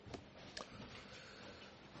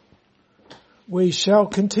We shall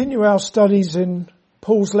continue our studies in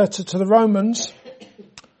Paul's letter to the Romans.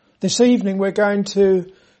 This evening we're going to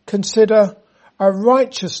consider a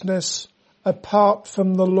righteousness apart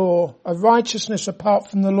from the law. A righteousness apart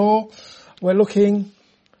from the law. We're looking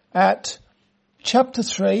at chapter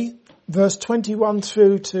 3, verse 21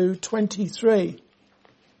 through to 23.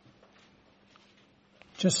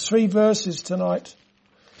 Just 3 verses tonight.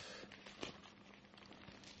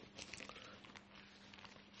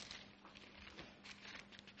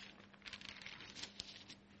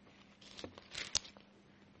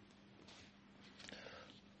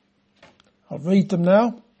 I'll read them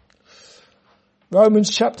now. Romans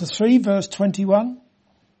chapter 3 verse 21.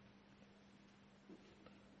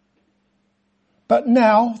 But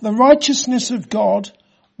now the righteousness of God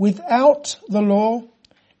without the law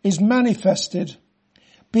is manifested,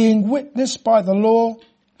 being witnessed by the law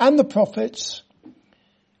and the prophets,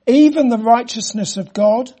 even the righteousness of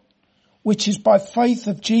God, which is by faith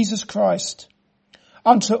of Jesus Christ,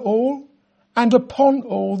 unto all and upon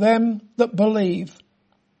all them that believe.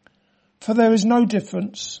 For there is no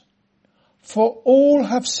difference, for all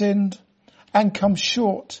have sinned and come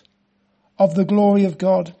short of the glory of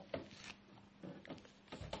God.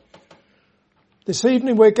 This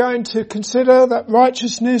evening we're going to consider that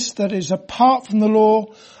righteousness that is apart from the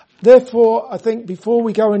law. Therefore, I think before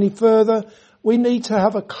we go any further, we need to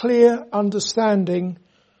have a clear understanding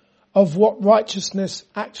of what righteousness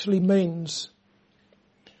actually means.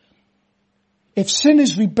 If sin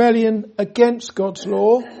is rebellion against God's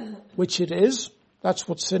law, which it is, that's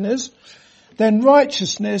what sin is, then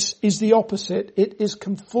righteousness is the opposite. It is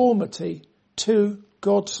conformity to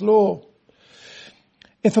God's law.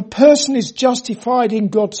 If a person is justified in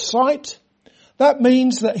God's sight, that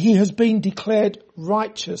means that he has been declared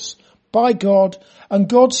righteous by God, and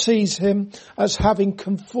God sees him as having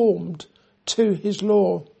conformed to his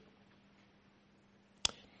law.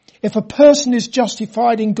 If a person is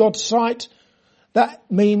justified in God's sight, that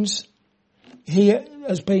means he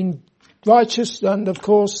has been righteous, and of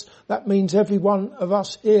course that means every one of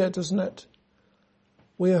us here, doesn't it?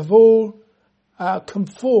 We have all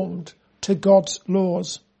conformed to God's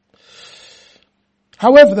laws.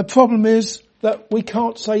 However, the problem is that we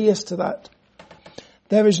can't say yes to that.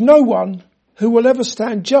 There is no one who will ever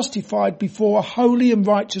stand justified before a holy and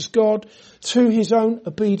righteous God through his own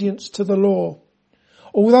obedience to the law.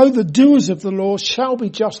 Although the doers of the law shall be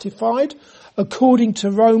justified, according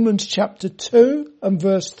to Romans chapter 2 and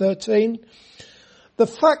verse 13, the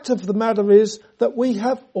fact of the matter is that we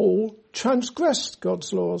have all transgressed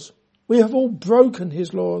God's laws. We have all broken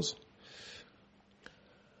his laws.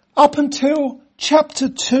 Up until chapter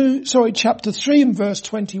 3 and verse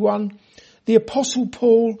 21, the Apostle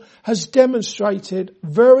Paul has demonstrated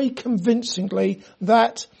very convincingly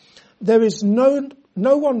that there is no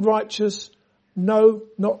one righteous, no,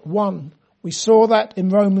 not one. We saw that in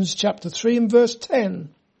Romans chapter 3 and verse 10.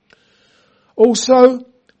 Also,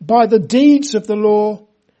 by the deeds of the law,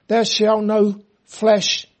 there shall no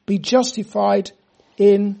flesh be justified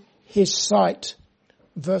in his sight.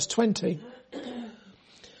 Verse 20.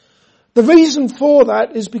 The reason for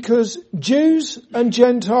that is because Jews and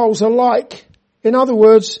Gentiles alike, in other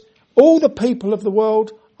words, all the people of the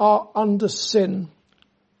world are under sin.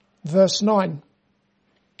 Verse 9.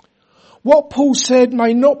 What Paul said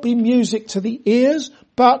may not be music to the ears,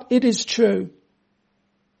 but it is true.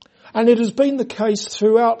 And it has been the case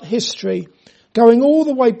throughout history, going all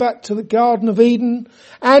the way back to the Garden of Eden,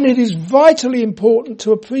 and it is vitally important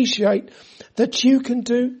to appreciate that you can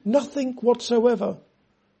do nothing whatsoever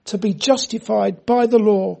to be justified by the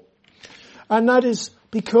law. And that is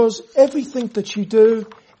because everything that you do,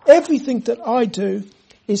 everything that I do,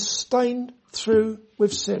 is stained through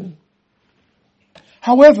with sin.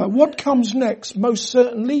 However, what comes next most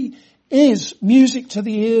certainly is music to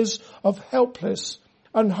the ears of helpless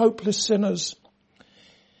and hopeless sinners.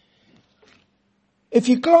 If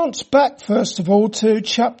you glance back first of all to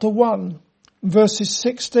chapter 1, verses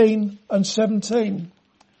 16 and 17,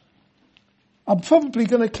 I'm probably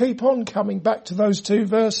going to keep on coming back to those 2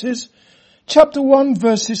 verses. Chapter 1,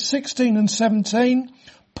 verses 16 and 17,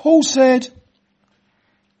 Paul said,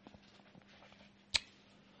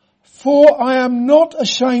 For I am not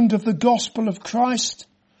ashamed of the gospel of Christ,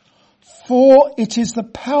 for it is the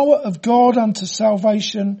power of God unto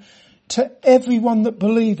salvation to everyone that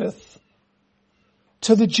believeth,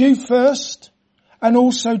 to the Jew first, and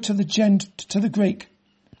also to the Greek.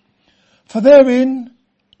 For therein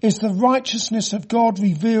is the righteousness of God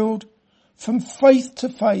revealed from faith to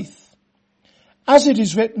faith, as it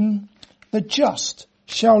is written, the just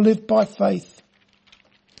shall live by faith.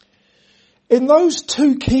 In those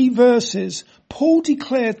two key verses, Paul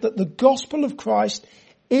declared that the gospel of Christ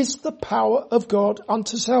is the power of God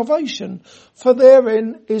unto salvation, for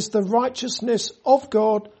therein is the righteousness of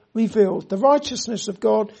God revealed. The righteousness of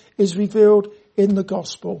God is revealed in the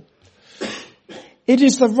gospel. It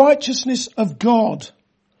is the righteousness of God,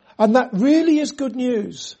 and that really is good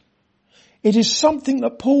news. It is something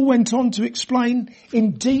that Paul went on to explain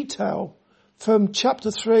in detail from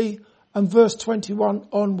chapter 3 and verse 21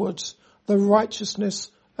 onwards, the righteousness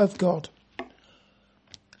of God.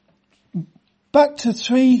 Back to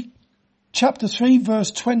chapter 3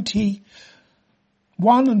 verse 21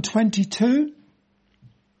 and 22.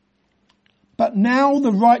 But now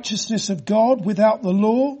the righteousness of God without the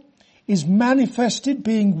law is manifested,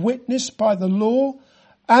 being witnessed by the law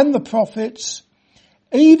and the prophets,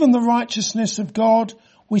 even the righteousness of God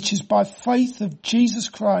which is by faith of Jesus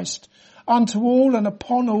Christ unto all and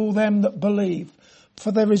upon all them that believe,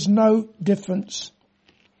 for there is no difference.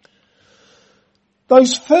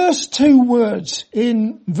 Those first two words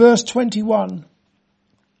in verse 21,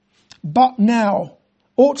 but now,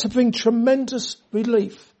 ought to bring tremendous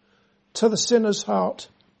relief to the sinner's heart.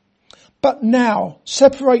 But now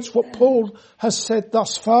separates what Paul has said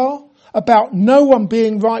thus far about no one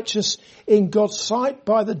being righteous in God's sight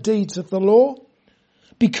by the deeds of the law,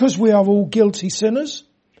 because we are all guilty sinners,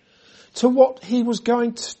 to what he was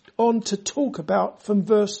going on to talk about from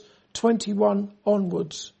verse 21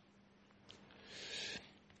 onwards.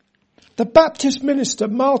 The Baptist minister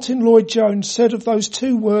Martin Lloyd-Jones said of those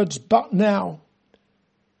two words, but now,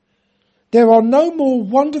 there are no more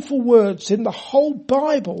wonderful words in the whole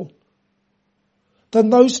Bible than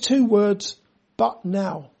those two words, but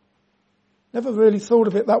now. Never really thought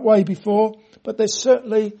of it that way before, but they're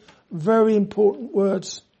certainly very important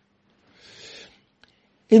words.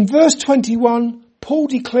 In verse 21, Paul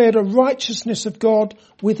declared a righteousness of God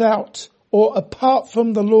without or apart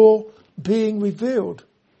from the law being revealed.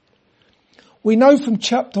 We know from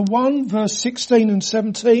chapter 1 verse 16 and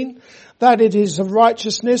 17 that it is a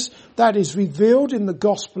righteousness that is revealed in the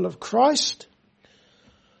gospel of Christ.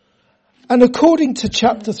 And according to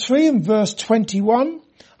chapter 3 and verse 21,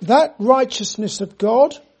 that righteousness of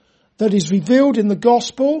God that is revealed in the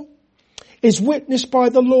gospel is witnessed by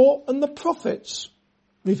the law and the prophets.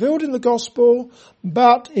 Revealed in the gospel,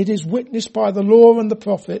 but it is witnessed by the law and the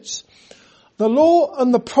prophets. The law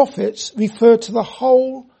and the prophets refer to the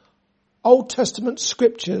whole Old Testament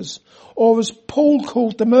scriptures, or as Paul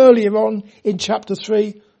called them earlier on in chapter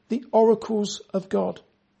 3, the oracles of God.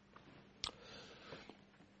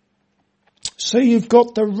 So you've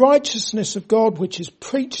got the righteousness of God which is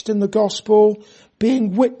preached in the gospel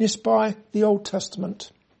being witnessed by the Old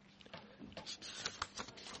Testament.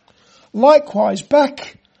 Likewise,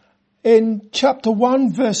 back in chapter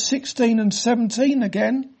 1 verse 16 and 17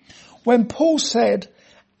 again, when Paul said,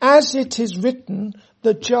 as it is written,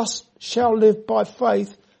 the just shall live by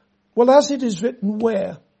faith. Well, as it is written,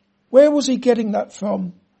 where? Where was he getting that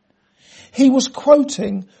from? He was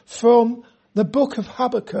quoting from the book of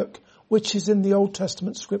Habakkuk, which is in the Old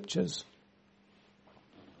Testament scriptures.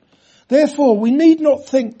 Therefore, we need not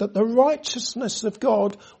think that the righteousness of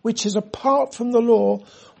God, which is apart from the law,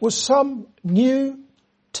 was some New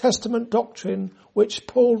Testament doctrine which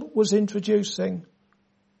Paul was introducing.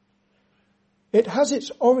 It has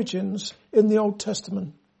its origins in the Old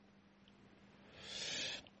Testament.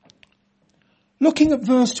 Looking at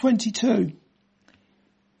verse 22,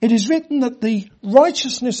 it is written that the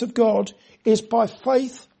righteousness of God is by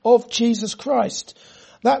faith of Jesus Christ.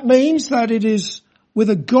 That means that it is with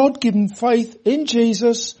a God-given faith in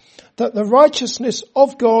Jesus that the righteousness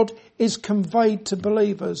of God is conveyed to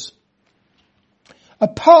believers.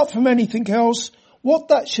 Apart from anything else, what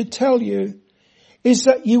that should tell you is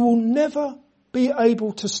that you will never be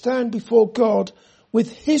able to stand before God with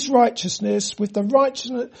his righteousness, with the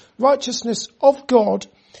righteousness of God,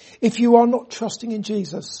 if you are not trusting in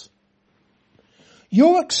Jesus.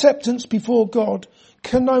 Your acceptance before God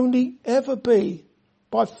can only ever be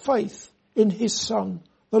by faith in his Son,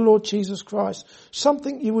 the Lord Jesus Christ.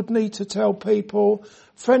 Something you would need to tell people,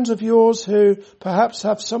 friends of yours who perhaps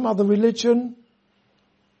have some other religion.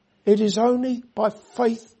 It is only by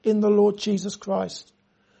faith in the Lord Jesus Christ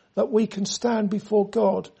that we can stand before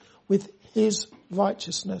God with his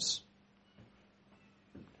righteousness.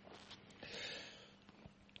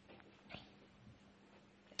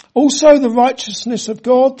 Also, the righteousness of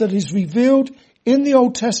God that is revealed in the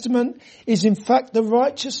Old Testament is in fact the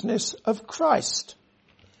righteousness of Christ.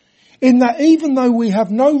 In that even though we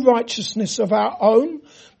have no righteousness of our own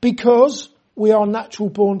because we are natural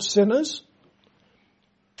born sinners,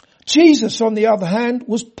 Jesus, on the other hand,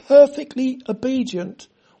 was perfectly obedient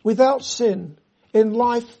without sin, in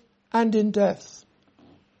life and in death.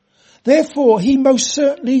 Therefore, he most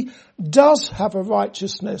certainly does have a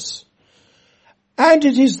righteousness. And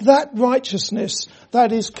it is that righteousness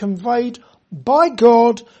that is conveyed by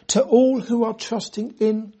God to all who are trusting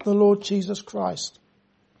in the Lord Jesus Christ.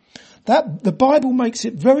 That the Bible makes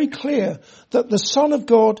it very clear that the Son of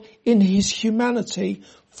God in his humanity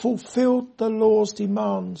fulfilled the law's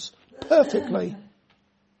demands perfectly.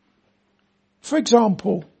 For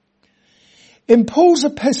example, in Paul's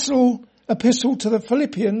epistle to the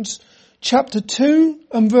Philippians, chapter 2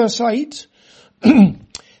 and verse 8,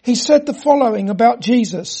 he said the following about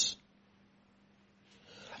Jesus.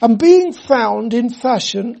 And being found in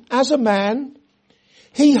fashion as a man,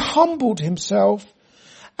 he humbled himself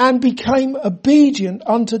and became obedient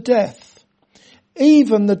unto death,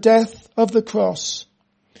 even the death of the cross.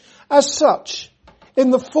 As such, in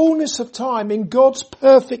the fullness of time, in God's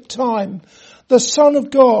perfect time, the Son of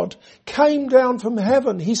God came down from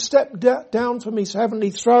heaven. He stepped down from his heavenly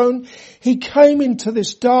throne. He came into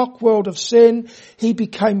this dark world of sin. He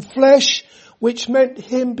became flesh, which meant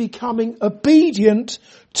him becoming obedient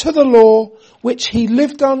to the law, which he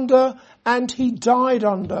lived under and he died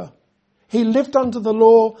under. He lived under the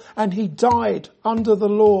law and he died under the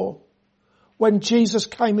law when Jesus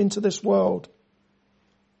came into this world.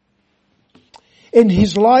 In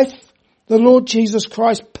his life, the Lord Jesus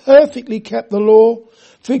Christ perfectly kept the law.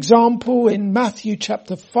 For example, in Matthew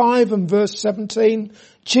chapter 5 and verse 17,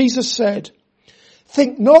 Jesus said,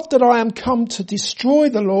 "Think not that I am come to destroy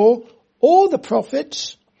the law or the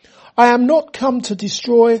prophets. I am not come to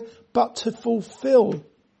destroy, but to fulfill."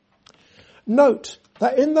 Note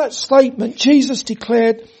that in that statement, Jesus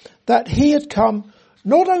declared that he had come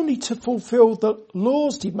not only to fulfill the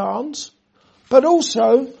law's demands, but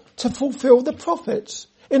also to fulfill the prophets.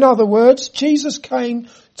 In other words, Jesus came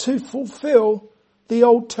to fulfill the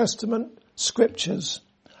Old Testament scriptures.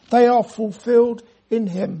 They are fulfilled in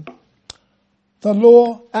him. The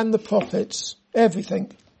law and the prophets,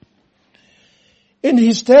 everything. In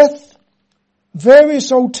his death,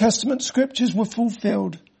 various Old Testament scriptures were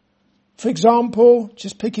fulfilled. For example,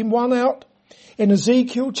 just picking one out, in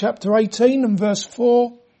Ezekiel chapter 18 and verse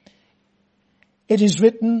 4, it is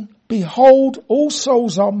written, "Behold, all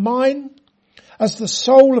souls are mine. As the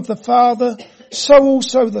soul of the Father, so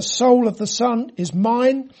also the soul of the Son is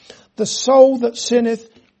mine. The soul that sinneth,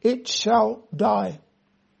 it shall die."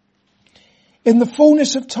 In the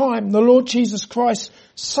fullness of time, the Lord Jesus Christ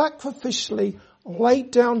sacrificially laid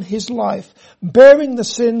down his life, bearing the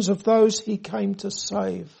sins of those he came to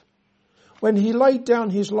save. When he laid down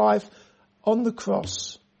his life on the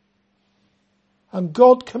cross. And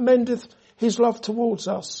God commendeth his love towards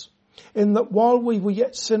us, in that while we were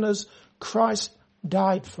yet sinners, Christ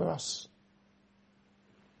died for us.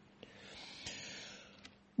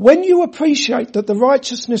 When you appreciate that the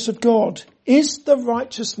righteousness of God is the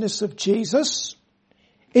righteousness of Jesus,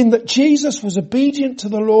 in that Jesus was obedient to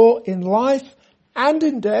the law in life and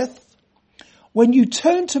in death, when you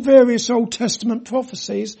turn to various Old Testament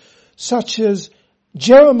prophecies, such as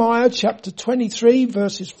Jeremiah chapter 23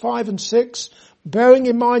 verses 5 and 6, bearing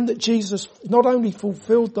in mind that Jesus not only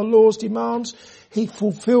fulfilled the law's demands, he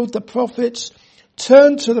fulfilled the prophets.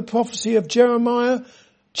 Turn to the prophecy of Jeremiah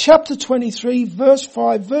chapter 23 verse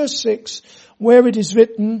 5, verse 6, where it is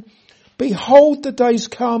written, "Behold, the days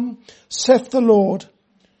come, saith the Lord,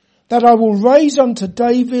 that I will raise unto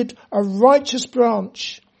David a righteous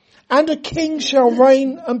branch, and a king shall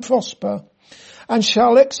reign and prosper, and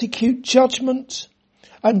shall execute judgment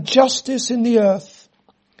and justice in the earth.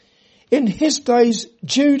 In his days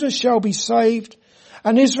Judah shall be saved,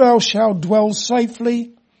 and Israel shall dwell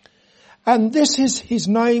safely. And this is his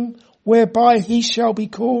name, whereby he shall be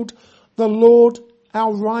called the Lord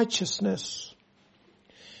our righteousness."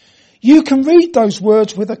 You can read those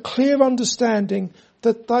words with a clear understanding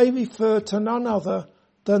that they refer to none other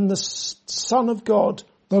than the Son of God,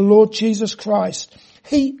 the Lord Jesus Christ.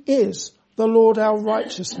 He is the Lord our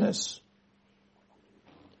righteousness.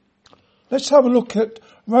 Let's have a look at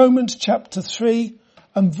Romans chapter 3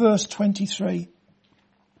 and verse 23.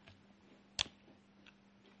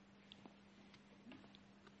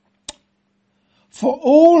 "For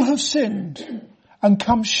all have sinned and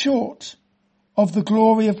come short of the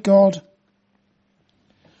glory of God."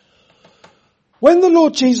 When the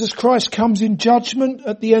Lord Jesus Christ comes in judgment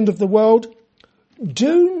at the end of the world,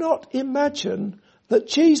 do not imagine that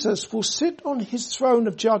Jesus will sit on his throne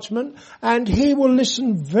of judgment and he will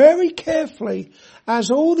listen very carefully as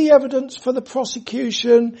all the evidence for the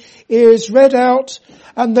prosecution is read out,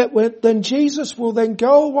 and that then Jesus will then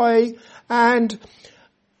go away and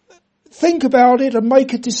think about it and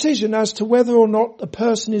make a decision as to whether or not a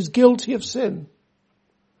person is guilty of sin.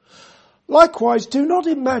 Likewise, do not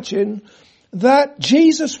imagine that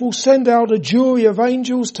Jesus will send out a jury of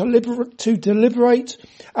angels to deliberate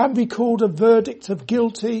and record a verdict of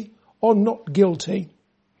guilty or not guilty.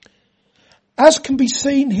 As can be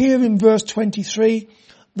seen here in verse 23,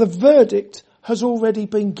 the verdict has already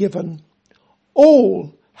been given.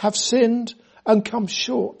 All have sinned and come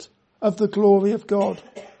short of the glory of God.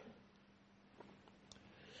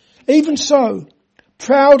 Even so,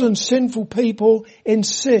 proud and sinful people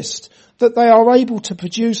insist that they are able to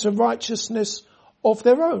produce a righteousness of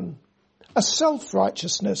their own, a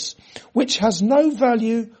self-righteousness, which has no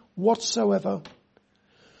value whatsoever.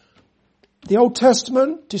 The Old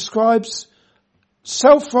Testament describes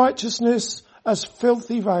self-righteousness as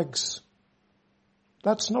filthy rags.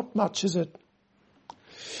 That's not much, is it?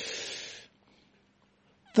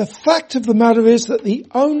 The fact of the matter is that the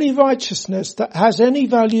only righteousness that has any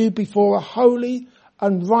value before a holy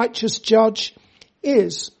and righteous judge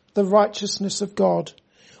is the righteousness of God,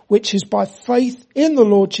 which is by faith in the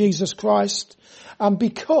Lord Jesus Christ, and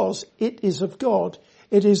because it is of God,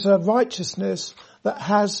 it is a righteousness that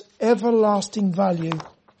has everlasting value.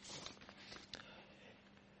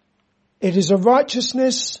 It is a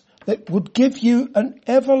righteousness that would give you an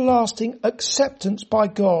everlasting acceptance by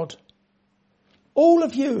God. All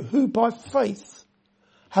of you who by faith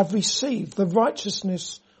have received the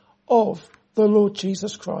righteousness of the Lord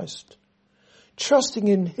Jesus Christ, trusting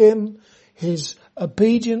in him, his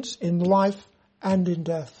obedience in life and in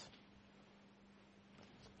death.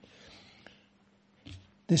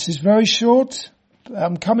 This is very short.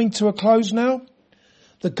 I'm coming to a close now.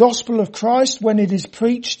 The gospel of Christ, when it is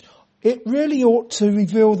preached, it really ought to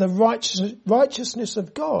reveal the righteousness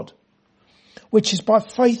of God, which is by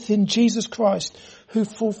faith in Jesus Christ, who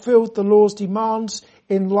fulfilled the law's demands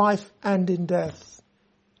in life and in death.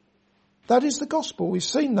 That is the gospel. We've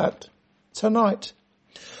seen that tonight.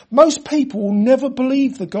 Most people will never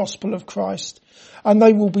believe the gospel of Christ, and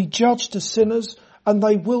they will be judged as sinners, and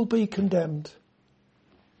they will be condemned.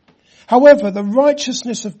 However, the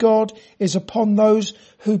righteousness of God is upon those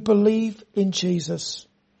who believe in Jesus.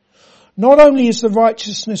 Not only is the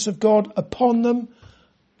righteousness of God upon them,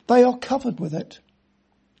 they are covered with it.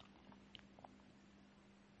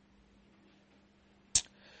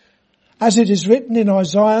 As it is written in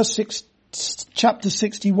Isaiah chapter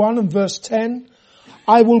 61 and verse 10,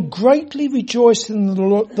 I will greatly rejoice in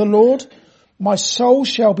the Lord. My soul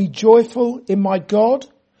shall be joyful in my God,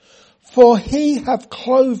 for he hath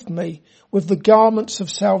clothed me with the garments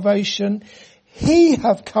of salvation. He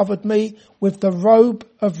hath covered me with the robe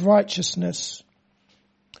of righteousness.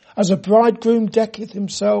 As a bridegroom decketh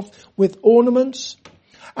himself with ornaments,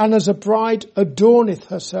 and as a bride adorneth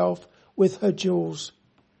herself with her jewels.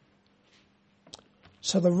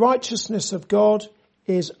 So the righteousness of God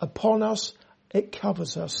is upon us. It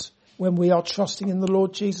covers us when we are trusting in the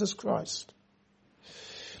Lord Jesus Christ.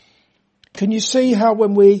 Can you see how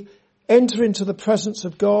when we enter into the presence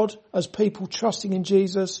of God as people trusting in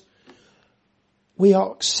Jesus, we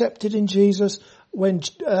are accepted in Jesus? When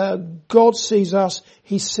God sees us,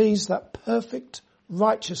 he sees that perfect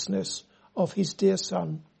righteousness of his dear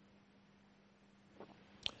Son.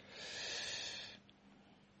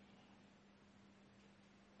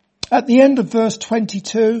 At the end of verse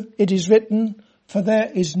 22, it is written, for there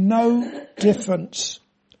is no difference.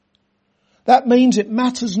 That means it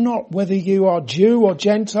matters not whether you are Jew or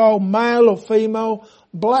Gentile, male or female,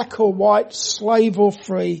 black or white, slave or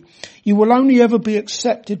free. You will only ever be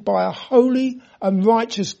accepted by a holy and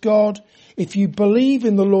righteous God if you believe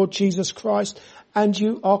in the Lord Jesus Christ and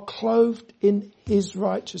you are clothed in his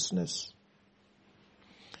righteousness.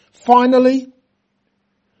 Finally,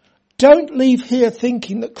 don't leave here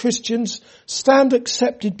thinking that Christians stand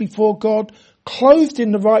accepted before God, clothed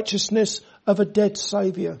in the righteousness of a dead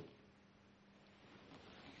Saviour.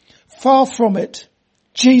 Far from it.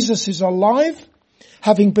 Jesus is alive,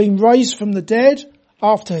 having been raised from the dead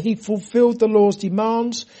after he fulfilled the law's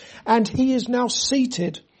demands, and he is now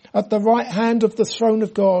seated at the right hand of the throne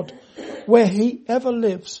of God, where he ever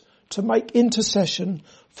lives to make intercession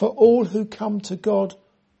for all who come to God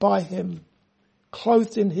by him,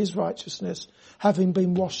 clothed in his righteousness, having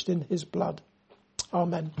been washed in his blood.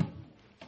 Amen.